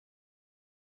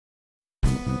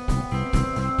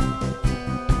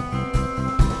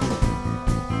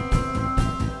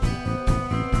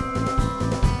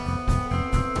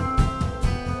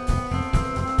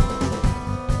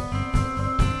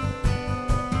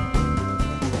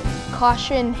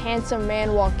Caution, handsome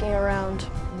man walking around.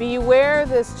 Beware,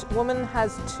 this woman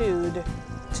has tude,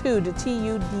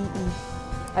 T-U-D-E,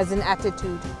 as an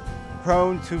attitude.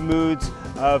 Prone to moods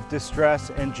of distress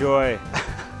and joy.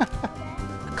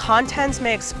 Contents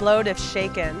may explode if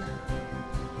shaken.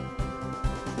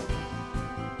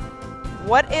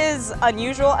 What is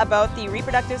unusual about the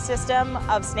reproductive system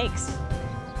of snakes?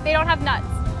 They don't have nuts.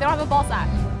 They don't have a ball sack.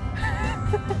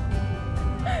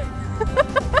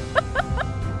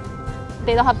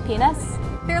 They don't have penis?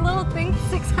 Their little thing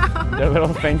sticks out. Their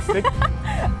little thing sticks?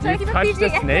 You've touched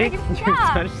a snake?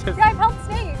 Yeah, I've held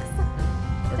snakes.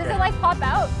 Does it like pop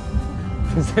out?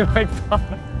 Does it like pop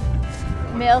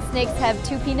out? Male snakes have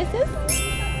 2 penises?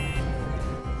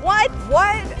 What?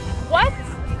 What? What?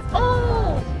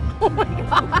 Oh! Oh my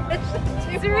gosh.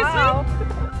 Seriously? Wow.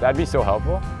 That'd be so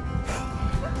helpful.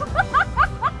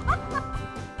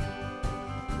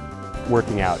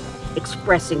 Working out.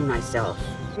 Expressing myself.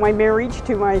 My marriage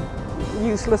to my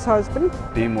useless husband.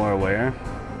 Be more aware.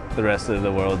 The rest of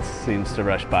the world seems to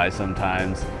rush by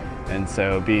sometimes, and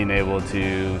so being able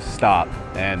to stop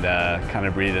and kind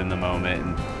of breathe in the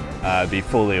moment and be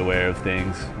fully aware of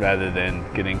things rather than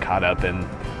getting caught up in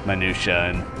minutia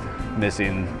and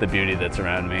missing the beauty that's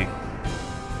around me.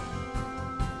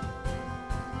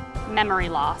 Memory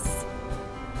loss.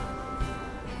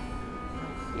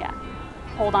 Yeah,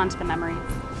 hold on to the memories.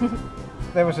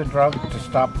 There was a drug to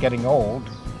stop getting old.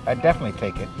 I'd definitely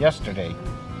take it yesterday.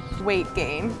 Weight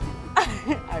gain.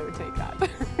 I would take that.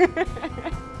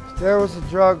 If there was a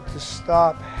drug to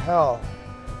stop hell,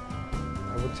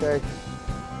 I would take it.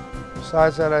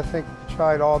 Besides that, I think we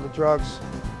tried all the drugs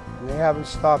and they haven't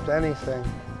stopped anything.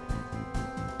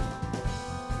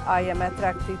 I am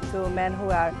attracted to men who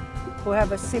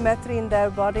have a symmetry in their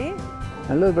body.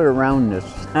 A little bit of roundness.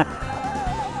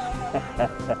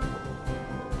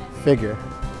 Figure.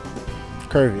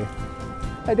 Curvy.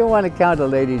 I don't want to count a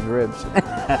lady's ribs.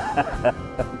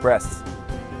 Breasts.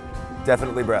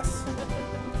 Definitely breasts.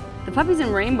 The puppies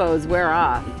and rainbows wear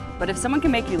off, but if someone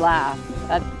can make you laugh,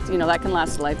 that can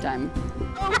last a lifetime.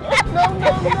 No.